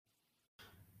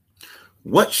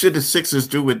What should the Sixers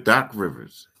do with Doc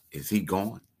Rivers? Is he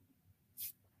gone?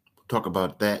 We'll talk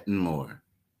about that and more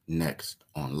next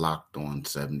on Locked On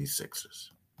 76ers.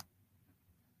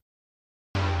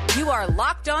 You are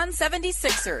Locked On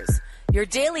 76ers, your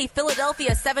daily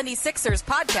Philadelphia 76ers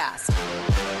podcast.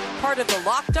 Part of the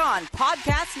Locked On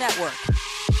Podcast Network,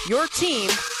 your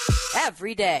team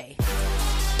every day.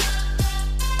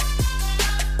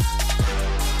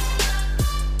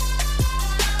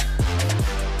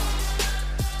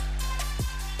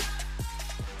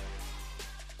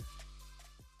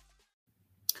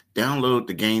 Download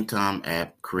the Game Time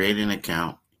app, create an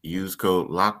account, use code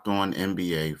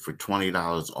LOCKEDONNBA for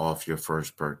 $20 off your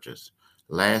first purchase.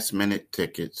 Last minute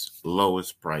tickets,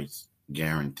 lowest price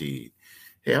guaranteed.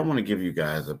 Hey, I want to give you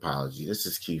guys an apology. This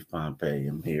is Keith Pompey.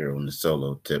 I'm here on the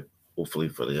solo tip, hopefully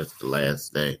for the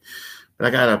last day. But I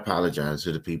got to apologize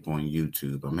to the people on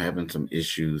YouTube. I'm having some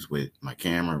issues with my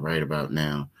camera right about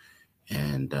now.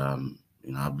 And,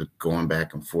 I've been going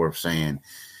back and forth saying,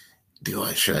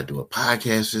 should I do a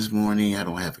podcast this morning? I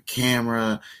don't have a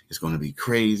camera. It's going to be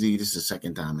crazy. This is the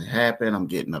second time it happened. I'm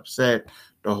getting upset,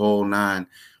 the whole nine.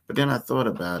 But then I thought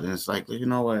about it, and it's like, you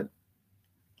know what?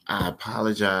 I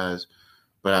apologize,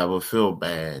 but I would feel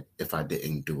bad if I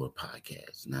didn't do a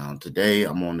podcast. Now, today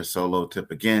I'm on the solo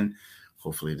tip again.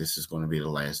 Hopefully this is going to be the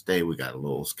last day. We got a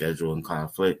little scheduling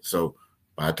conflict. So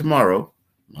by tomorrow,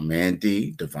 my man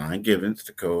Divine Givens,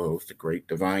 the co-host, the great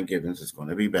Divine Givens, is going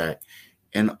to be back.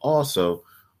 And also,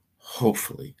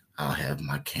 hopefully, I'll have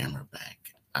my camera back.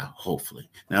 Hopefully.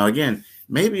 Now, again,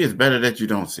 maybe it's better that you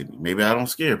don't see me. Maybe I don't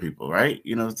scare people, right?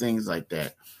 Things like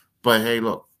that. But hey,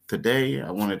 look, today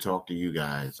I want to talk to you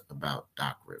guys about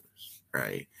Doc Rivers,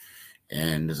 right?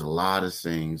 And there's a lot of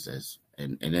things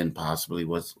and then possibly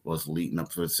what's leading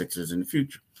up for the Sixers in the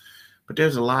future. But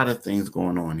there's a lot of things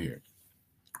going on here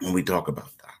when we talk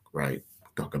about Doc, right?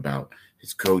 We talk about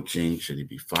his coaching, should he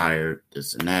be fired,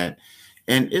 this and that.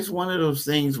 And it's one of those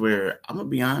things where I'm going to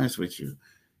be honest with you.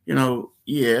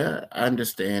 I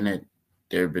understand that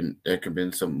there could have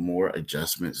been some more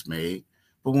adjustments made.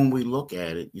 But when we look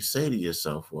at it, you say to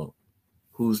yourself, well,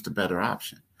 who's the better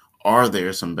option? Are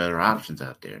there some better options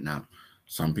out there? Now,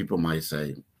 some people might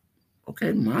say,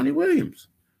 okay, Monty Williams.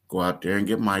 Go out there and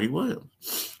get Mighty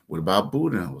Williams. What about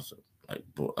Budenholzer? Like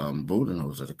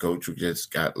Budenholzer, the coach who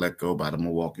just got let go by the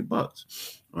Milwaukee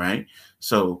Bucks, right?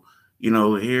 So,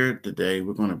 here today,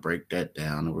 we're going to break that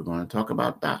down and we're going to talk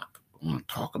about Doc. We're going to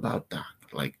talk about Doc.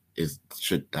 Like,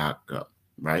 should Doc go,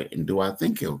 right? And do I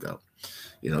think he'll go?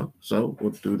 So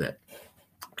we'll do that.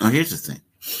 Now, here's the thing.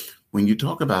 When you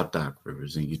talk about Doc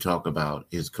Rivers and you talk about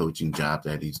his coaching job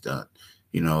that he's done,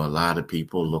 a lot of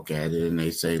people look at it and they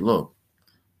say, look,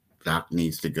 Doc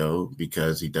needs to go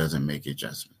because he doesn't make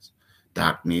adjustments.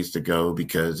 Doc needs to go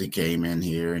because he came in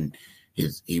here and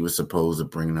he was supposed to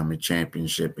bring them a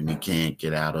championship and he can't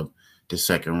get out of the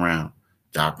second round.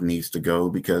 Doc needs to go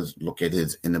because look at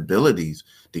his inabilities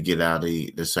to get out of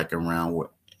the second round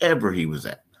wherever he was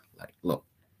at. Like, look,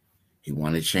 he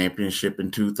won a championship in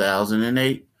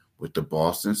 2008 with the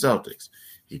Boston Celtics.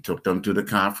 He took them to the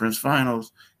conference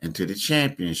finals and to the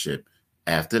championship.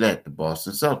 After that, the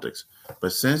Boston Celtics.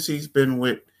 But since he's been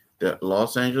with the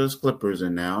Los Angeles Clippers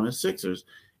and now the Sixers,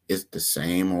 it's the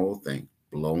same old thing.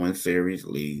 Blowing series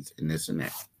leads and this and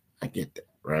that. I get that,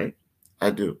 right? I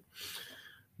do.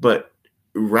 But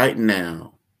right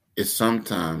now, it's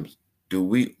sometimes, do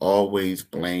we always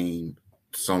blame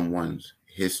someone's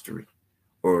history?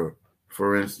 Or,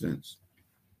 for instance,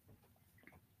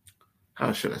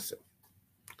 how should I say?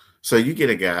 So you get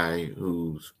a guy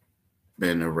who's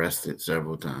been arrested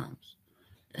several times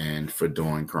and for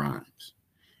doing crimes.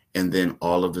 And then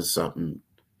all of a sudden,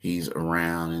 he's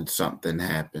around and something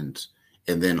happens.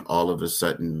 And then all of a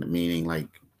sudden, meaning like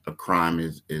a crime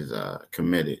is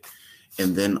committed.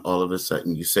 And then all of a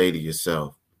sudden you say to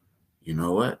yourself, you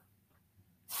know what?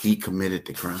 He committed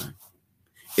the crime.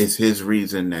 It's his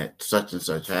reason that such and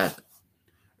such happened,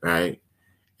 right?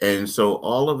 And so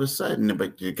all of a sudden,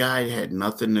 but the guy had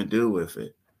nothing to do with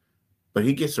it, but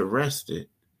he gets arrested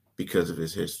because of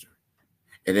his history.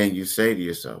 And then you say to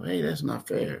yourself, hey, that's not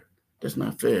fair. That's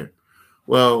not fair.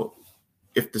 Well,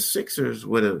 if the Sixers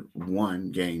would have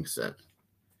won Game 7,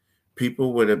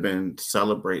 people would have been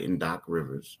celebrating Doc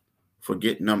Rivers for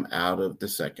getting them out of the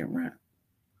second round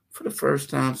for the first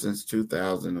time since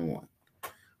 2001.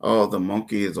 Oh, the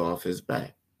monkey is off his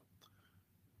back,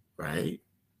 right?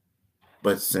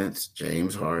 But since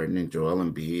James Harden and Joel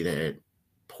Embiid had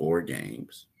poor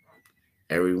games,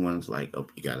 everyone's like, oh,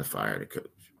 you got to fire the coach.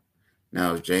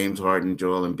 Now, if James Harden and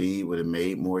Joel Embiid would have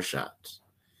made more shots,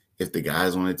 if the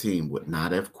guys on the team would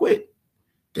not have quit,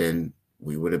 then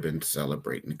we would have been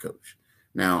celebrating the coach.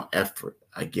 Now, effort,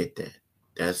 I get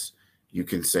that. You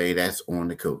can say that's on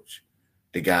the coach.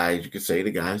 You could say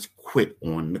the guys quit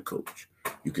on the coach.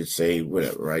 You could say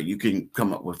whatever, right? You can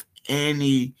come up with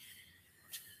any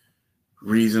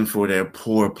reason for their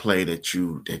poor play that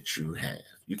you have.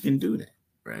 You can do that,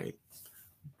 right?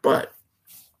 But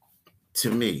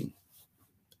to me,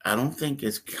 I don't think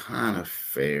it's kind of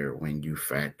fair when you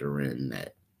factor in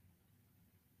that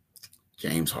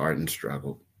James Harden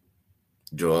struggled,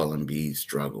 Joel Embiid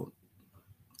struggled.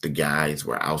 The guys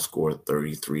were outscored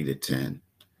 33-10.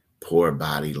 Poor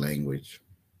body language.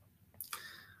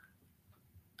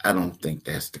 I don't think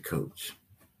that's the coach.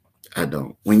 I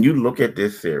don't. When you look at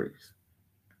this series,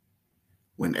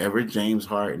 whenever James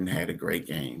Harden had a great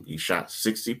game, he shot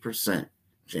 60%.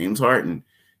 James Harden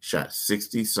shot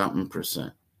 60-something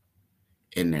percent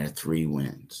in their 3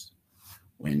 wins.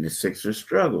 When the Sixers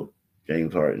struggled,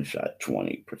 James Harden shot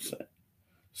 20%.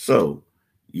 So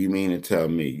you mean to tell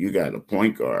me you got a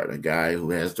point guard, a guy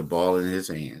who has the ball in his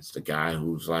hands, the guy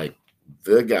who's like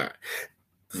the guy,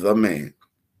 the man,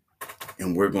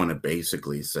 and we're going to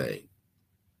basically say,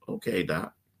 okay,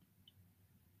 Doc,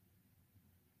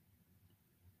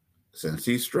 since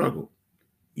he struggled,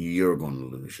 you're going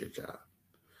to lose your job.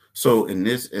 So in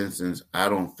this instance, I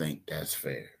don't think that's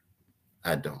fair.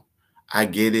 I don't. I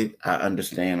get it. I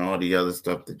understand all the other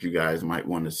stuff that you guys might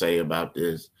want to say about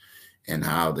this and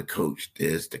how the coach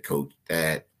this, the coach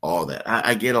that, all that.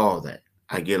 I get all that.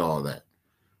 I get all that.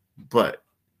 But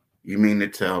you mean to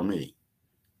tell me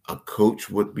a coach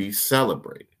would be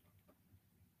celebrated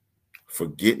for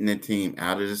getting the team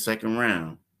out of the second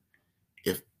round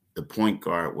if the point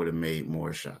guard would have made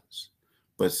more shots?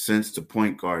 But since the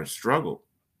point guard struggled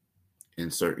in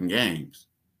certain games,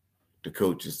 the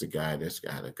coach is the guy that's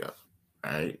got to go,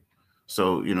 right?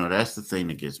 So, that's the thing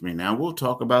that gets me. Now, we'll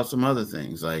talk about some other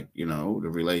things like, the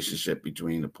relationship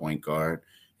between the point guard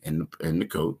and the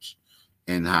coach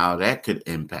and how that could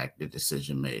impact the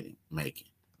decision making,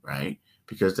 right?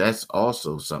 Because that's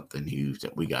also something huge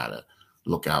that we got to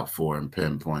look out for and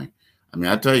pinpoint. I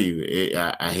mean, I tell you,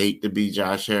 I hate to be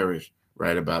Josh Harris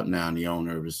right about now, the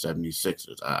owner of the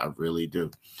 76ers. I really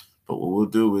do. But what we'll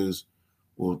do is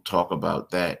we'll talk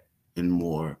about that and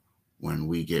more when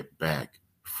we get back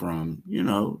from,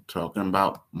 talking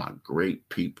about my great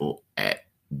people at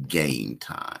Game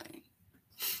Time,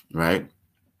 right?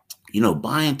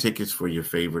 Buying tickets for your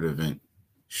favorite event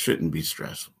shouldn't be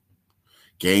stressful.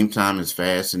 Game Time is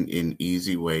fast and an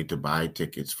easy way to buy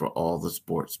tickets for all the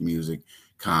sports, music,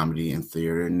 comedy, and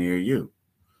theater near you.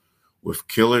 With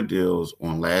killer deals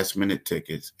on last-minute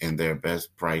tickets and their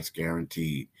best price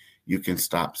guaranteed, you can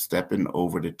stop stepping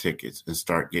over the tickets and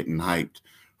start getting hyped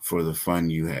for the fun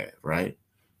you have, right?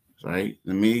 Right?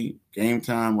 To me, Game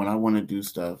Time, when I want to do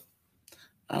stuff,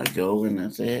 I go and I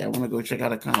say, hey, I want to go check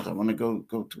out a concert. I want to go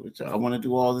to it. I want to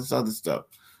do all this other stuff.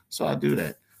 So I do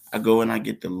that. I go and I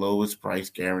get the lowest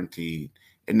price guaranteed.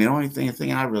 And the only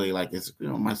thing I really like is,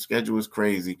 my schedule is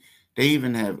crazy. They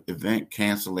even have event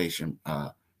cancellation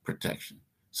protection.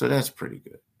 So that's pretty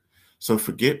good. So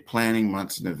forget planning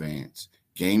months in advance.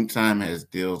 Game Time has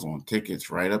deals on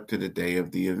tickets right up to the day of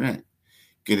the event.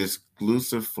 Get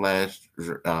exclusive flash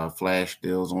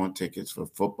deals on tickets for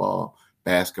football,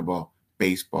 basketball,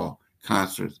 baseball,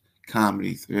 concerts,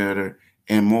 comedy, theater,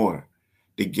 and more.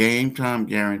 The Game Time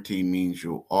guarantee means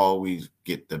you'll always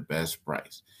get the best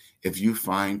price. If you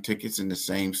find tickets in the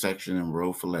same section and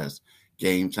row for less,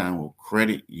 Game Time will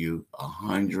credit you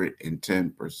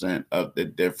 110% of the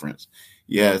difference.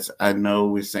 Yes, I know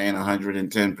we're saying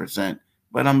 110%,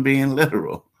 but I'm being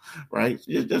literal, right?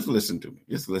 Just listen to me.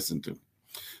 Just listen to me.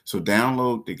 So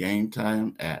download the Game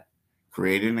Time app,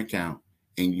 create an account,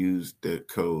 and use the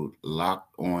code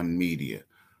LOCKEDONMEDIA,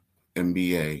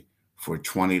 NBA, for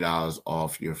 $20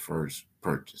 off your first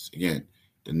purchase. Again,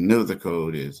 the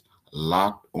code is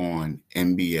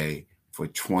LOCKEDONNBA for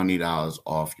 $20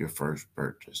 off your first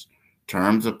purchase.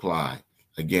 Terms apply.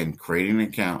 Again, create an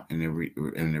account and the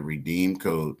redeem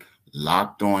code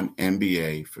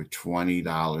LOCKEDONNBA for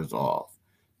 $20 off.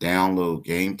 Download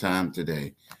Game Time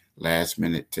today. Last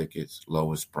minute tickets,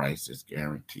 lowest prices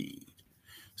guaranteed.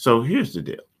 So here's the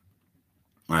deal,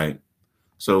 right?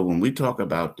 So when we talk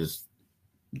about this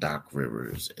Doc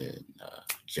Rivers and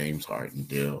James Harden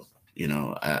deal,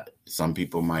 some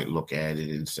people might look at it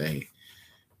and say,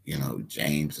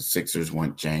 the Sixers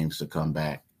want James to come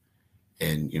back.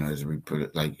 And, as we put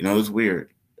it, it's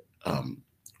weird.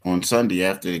 On Sunday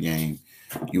after the game,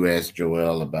 you asked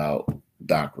Joel about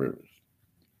Doc Rivers.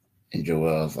 And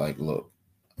Joel's like, look,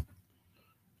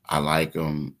 I like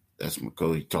him. That's my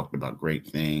coach. He talked about great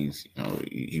things.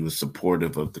 He was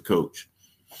supportive of the coach.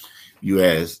 You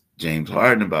asked James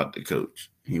Harden about the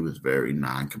coach. He was very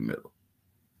non-committal.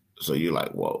 So you're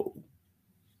like, whoa,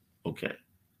 okay,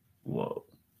 whoa.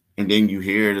 And then you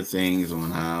hear the things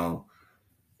on how,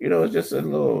 it's just a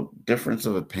little difference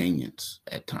of opinions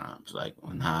at times, like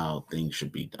on how things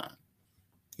should be done,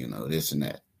 this and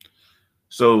that.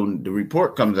 So the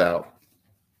report comes out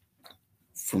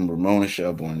from Ramona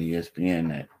Shelburne on ESPN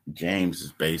that James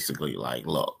is basically like,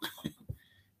 look,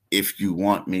 if you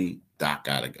want me, Doc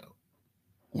gotta go.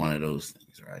 One of those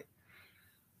things, right?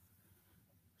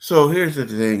 So here's the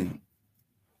thing.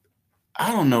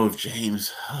 I don't know if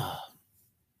James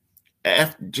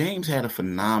had a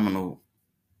phenomenal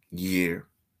year,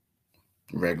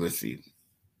 regular season.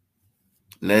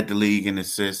 Led the league in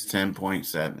assists,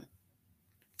 10.7.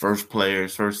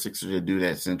 First Sixer to do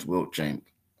that since Wilt Chamberlain.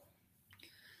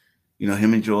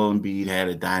 Him and Joel Embiid had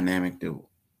a dynamic duo.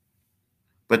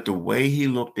 But the way he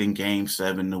looked in Game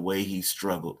 7, the way he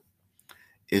struggled,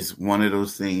 is one of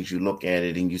those things you look at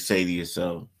it and you say to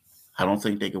yourself, I don't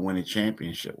think they can win a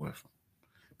championship with him.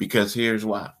 Because here's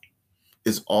why.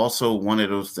 It's also one of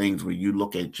those things where you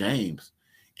look at James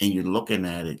and you're looking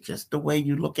at it just the way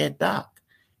you look at Doc.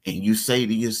 And you say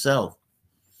to yourself,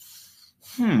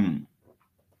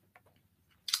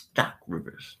 Doc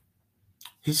Rivers,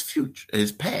 his future,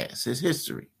 his past, his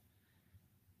history,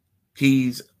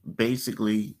 he's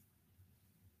basically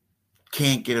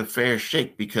can't get a fair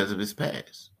shake because of his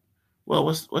past. Well,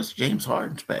 what's James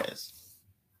Harden's past?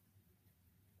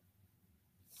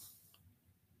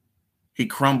 He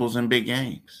crumbles in big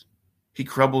games. He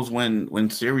crumbles when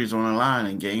series on the line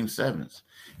in Game 7s.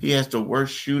 He has the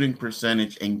worst shooting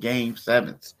percentage in Game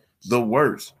 7s. The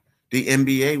worst. The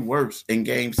NBA worst in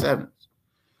Game 7s.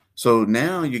 So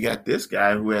now you got this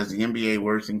guy who has the NBA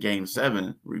worst in Game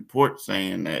 7 report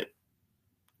saying that,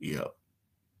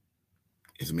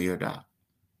 it's me or Doc.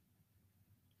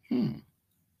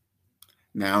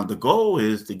 Now the goal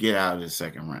is to get out of the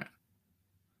second round.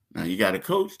 Now you got a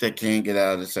coach that can't get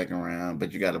out of the second round,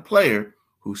 but you got a player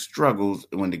who struggles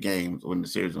when the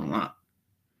series on line.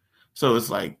 So it's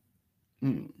like,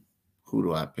 who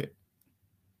do I pick?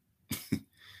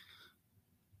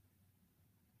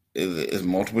 It's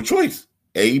multiple choice.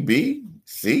 A, B,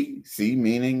 C, C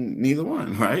meaning neither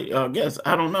one, right? I guess.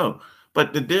 I don't know.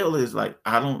 But the deal is like,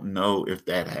 I don't know if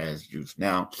that has juice.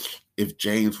 Now, if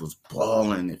James was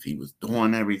balling, if he was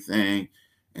doing everything,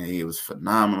 and he was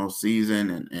phenomenal season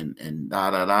and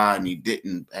and he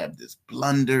didn't have this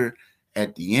blunder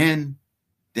at the end,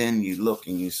 then you look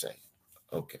and you say,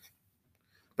 okay.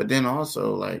 But then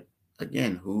also, like,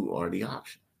 again, who are the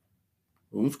options?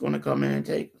 Who's going to come in and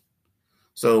take them?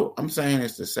 So I'm saying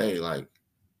this to say, like,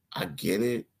 I get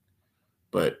it,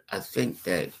 but I think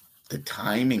that the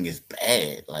timing is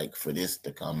bad, like, for this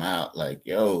to come out. Like,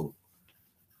 yo,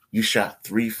 you shot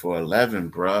 3 for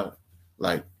 11, bruh.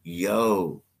 Like,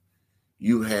 yo,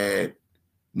 you had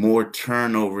more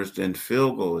turnovers than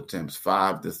field goal attempts,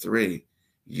 5-3.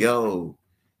 Yo,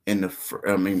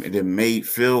 they made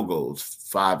field goals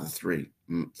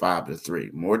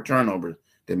 5-3. More turnovers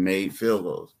than made field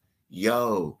goals.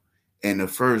 Yo, in the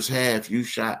first half, you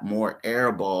shot more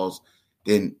air balls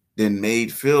than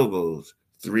made field goals,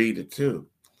 3-2.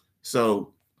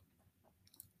 So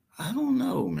I don't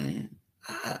know, man.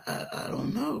 I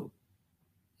don't know.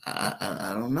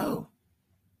 I don't know.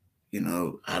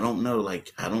 I don't know.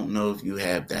 Like, I don't know if you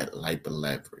have that type of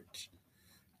leverage.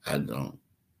 I don't.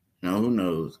 Who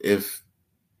knows? If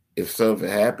it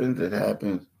happens, it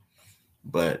happens.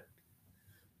 But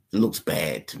it looks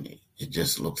bad to me. It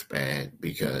just looks bad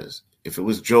because if it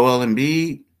was Joel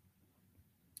Embiid,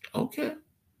 okay,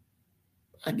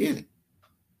 I get it.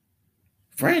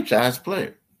 Franchise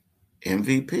player,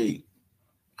 MVP,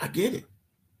 I get it.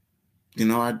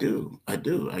 I do. I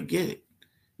get it.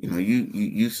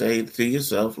 You say to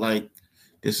yourself, like,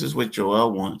 this is what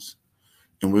Joel wants,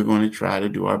 and we're going to try to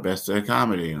do our best to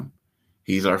accommodate him.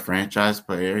 He's our franchise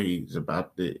player. He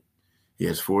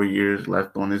has 4 years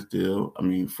left on his deal.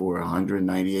 For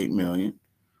 $198 million.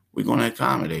 We're going to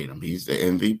accommodate him. He's the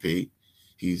MVP.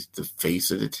 He's the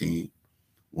face of the team,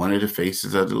 one of the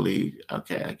faces of the league.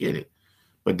 Okay, I get it.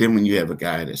 But then when you have a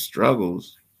guy that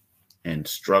struggles and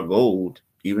struggled,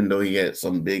 even though he had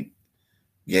some big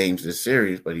games this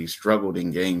series, but he struggled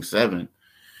in Game 7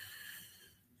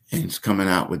 and he's coming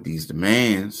out with these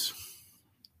demands,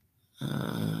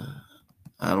 I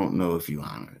don't know if you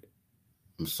honor it.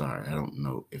 I'm sorry. I don't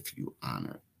know if you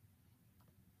honor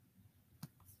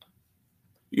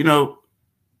it.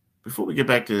 Before we get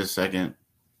back to the second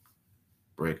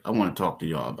break, I want to talk to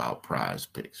y'all about Prize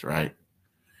Picks, right?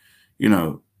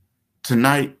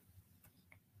 Tonight,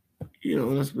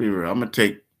 let's be real. I'm going to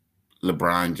take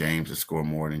LeBron James to score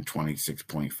more than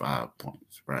 26.5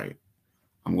 points, right?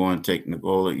 I'm going to take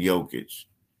Nikola Jokic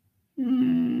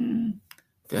to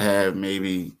have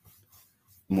maybe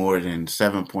more than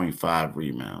 7.5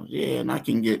 rebounds. Yeah, and I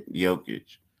can get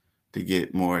Jokic to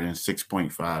get more than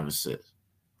 6.5 assists,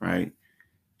 right?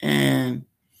 And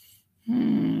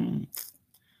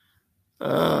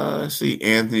let's see,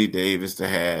 Anthony Davis to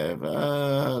have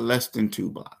less than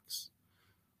 2 blocks.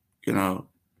 You know,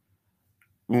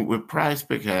 when Prize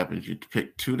Pick happens, you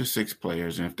pick 2 to 6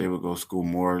 players, and if they would go score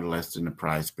more or less than the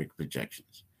Prize Pick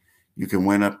projections, you can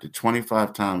win up to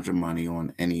 25 times your money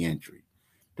on any entry.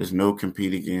 There's no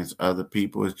compete against other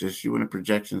people. It's just you and the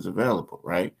projections available,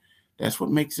 right? That's what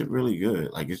makes it really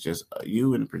good. Like, it's just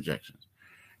you and the projections.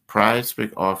 Prize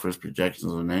Pick offers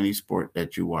projections on any sport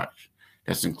that you watch.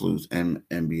 That includes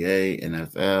NBA,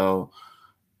 NFL,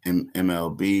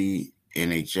 MLB,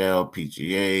 NHL,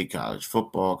 PGA, college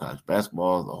football, college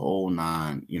basketball, the whole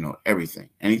nine, everything.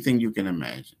 Anything you can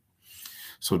imagine.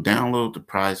 So download the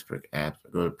Prize Pick app,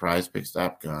 go to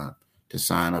prizepicks.com to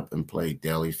sign up and play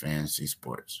daily fantasy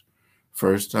sports.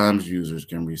 First-time users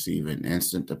can receive an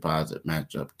instant deposit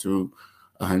match up to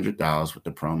 $100 with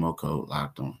the promo code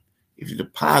Locked On. If you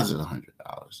deposit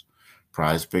 $100,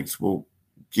 Prize Picks will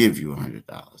give you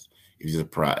 $100. If you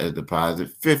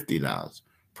deposit $50,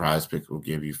 Prize Picks will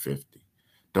give you $50.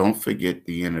 Don't forget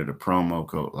to enter the promo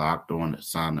code Locked On to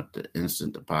sign up the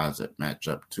instant deposit match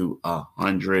up to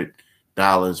 $100.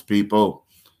 People,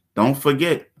 don't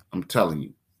forget. I'm telling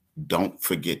you, don't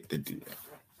forget to do that.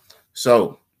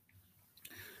 So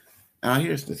now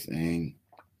here's the thing.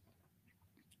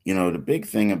 The big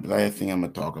thing and bad thing I'm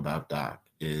going to talk about, Doc,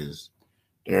 is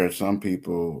there are some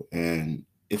people, and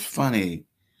it's funny,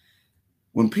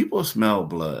 when people smell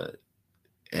blood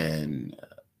and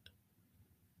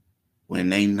when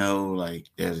they know, like,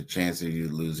 there's a chance of you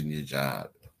losing your job,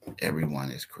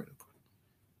 everyone is critical.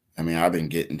 I mean, I've been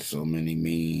getting so many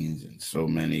memes and so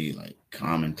many, like,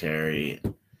 commentary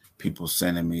and people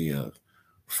sending me of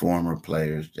former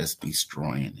players just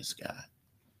destroying this guy,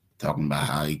 talking about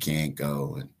how he can't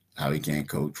go and how he can't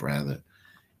coach, rather,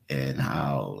 and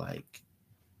how, like,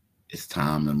 it's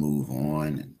time to move on,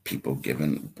 and people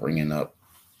bringing up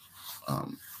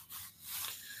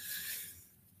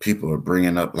people are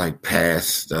bringing up, like,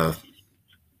 past stuff.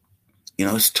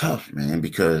 It's tough, man,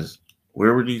 because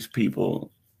where were these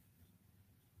people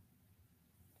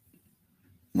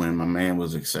when my man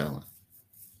was excelling,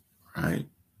 right?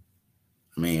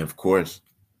 I mean, of course,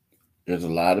 there's a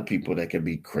lot of people that can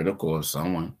be critical of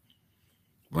someone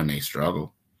when they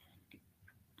struggle,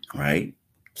 right?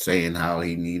 Saying how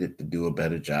he needed to do a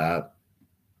better job.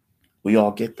 We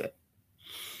all get that.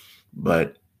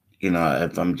 But,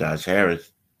 if I'm Josh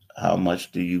Harris, how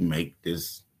much do you make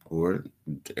this, or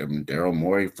Daryl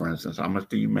Morey, for instance, how much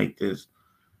do you make this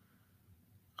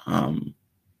a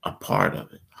part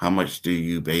of it? How much do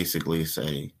you basically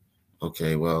say,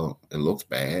 okay, well, it looks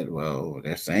bad. Well,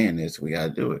 they're saying this, we got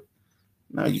to do it.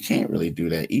 No, you can't really do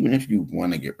that. Even if you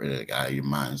want to get rid of the guy, your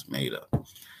mind's made up.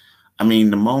 I mean,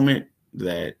 the moment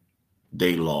that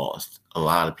they lost, a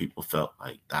lot of people felt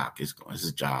like Doc is going,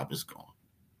 his job is gone.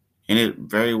 And it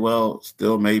very well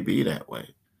still may be that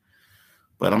way.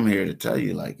 But I'm here to tell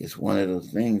you, like, it's one of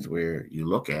those things where you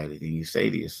look at it and you say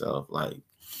to yourself, like,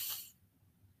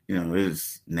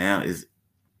 is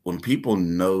when people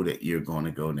know that you're going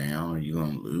to go down or you're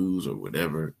going to lose or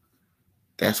whatever,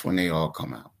 that's when they all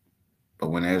come out. But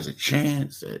when there's a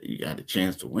chance that you got a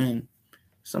chance to win,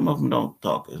 some of them don't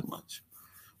talk as much.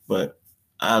 But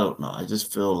I don't know. I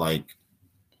just feel like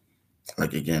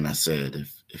again, I said,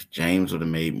 if James would have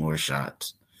made more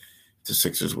shots, the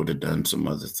Sixers would have done some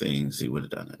other things, he would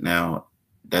have done it. Now,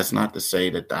 that's not to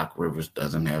say that Doc Rivers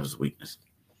doesn't have his weaknesses.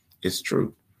 It's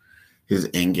true. His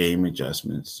in-game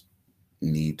adjustments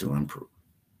need to improve,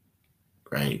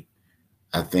 right?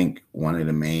 I think one of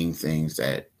the main things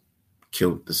that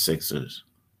killed the Sixers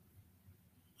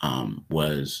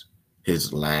was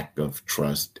his lack of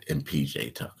trust in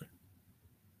P.J. Tucker.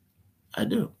 I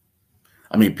do.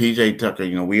 I mean, P.J. Tucker,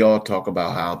 we all talk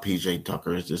about how P.J.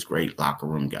 Tucker is this great locker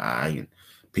room guy, and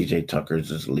P.J. Tucker is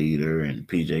this leader, and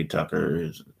P.J.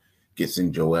 Tucker gets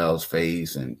in Joel's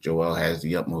face, and Joel has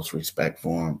the utmost respect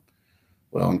for him.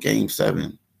 Well, in Game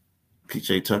 7,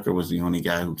 P.J. Tucker was the only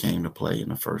guy who came to play in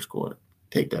the first quarter.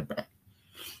 Take that back.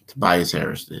 Tobias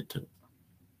Harris did too.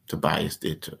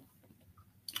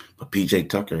 But P.J.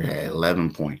 Tucker had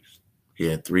 11 points. He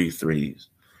had 3 threes.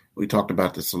 We talked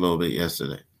about this a little bit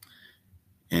yesterday.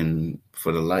 And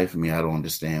for the life of me, I don't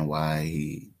understand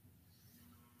why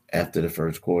after the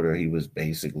first quarter, he was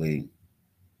basically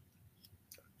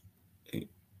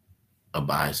a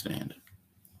bystander.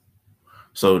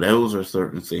 So those are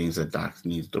certain things that Doc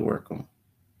needs to work on.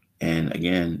 And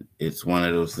again, it's one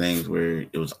of those things where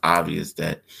it was obvious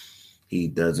that he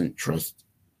doesn't trust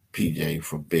PJ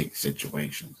for big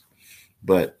situations.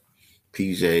 But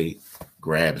PJ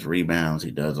grabs rebounds.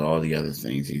 He does all the other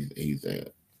things. He's a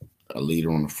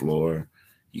leader on the floor.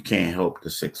 You can't help the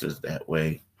Sixers that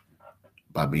way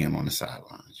by being on the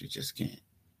sidelines. You just can't.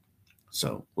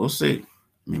 So we'll see.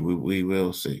 I mean, we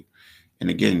will see. And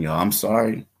again, y'all, I'm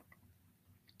sorry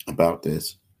about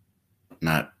this.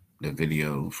 Not the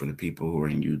video for the people who are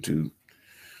in YouTube.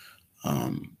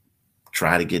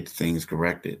 Try to get things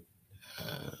corrected.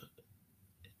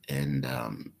 And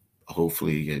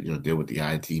hopefully you'll deal with the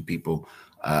IT people.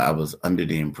 I was under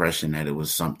the impression that it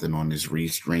was something on this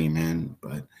restream end,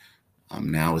 but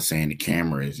now it's saying the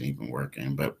camera isn't even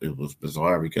working. But it was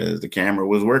bizarre because the camera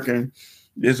was working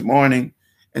this morning,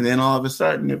 and then all of a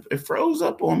sudden it froze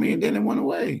up on me, and then it went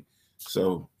away.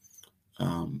 So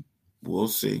we'll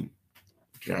see.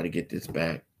 Try to get this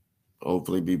back.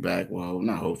 Hopefully be back. Well,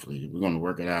 not hopefully. We're going to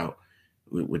work it out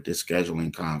with this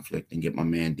scheduling conflict and get my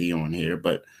man D on here.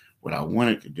 But what I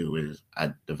wanted to do is,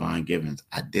 Divine Givens,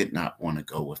 I did not want to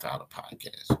go without a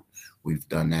podcast. We've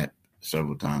done that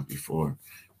several times before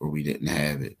where we didn't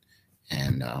have it.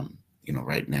 And,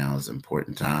 right now is an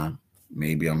important time.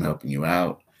 Maybe I'm helping you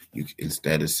out.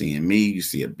 Instead of seeing me, you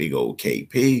see a big old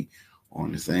KP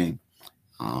on the thing.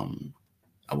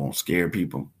 I won't scare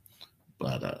people.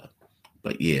 But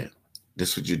yeah,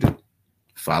 this is what you do.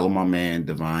 Follow my man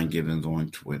Divine Givens on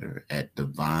Twitter at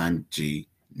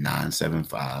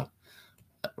DivineG975.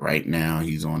 Right now,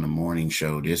 he's on the morning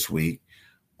show this week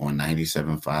on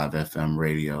 97.5 FM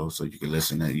radio. So you can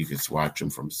listen to, you can watch him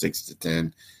from 6 to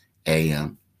 10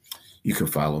 a.m. You can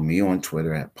follow me on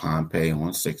Twitter at Pompey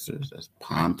on Sixers. That's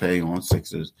Pompey on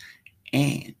Sixers.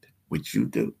 And what you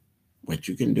can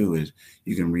do is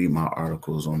you can read my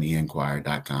articles on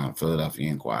theenquirer.com, Philadelphia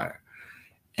Inquirer.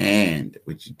 And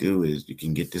what you do is you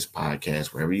can get this podcast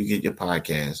wherever you get your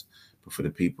podcast. But for the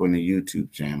people in the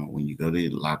YouTube channel, when you go to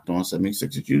Locked On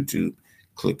 76ers YouTube,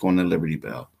 click on the Liberty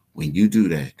Bell. When you do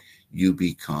that, you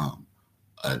become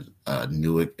a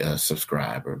new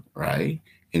subscriber, right?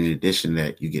 In addition to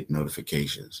that, you get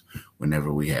notifications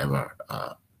whenever we have our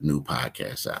new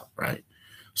podcast out, right?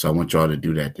 So I want y'all to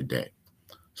do that today.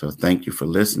 So thank you for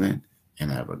listening, and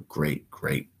have a great,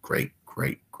 great, great,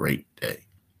 great, great day.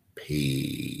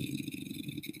 Peace.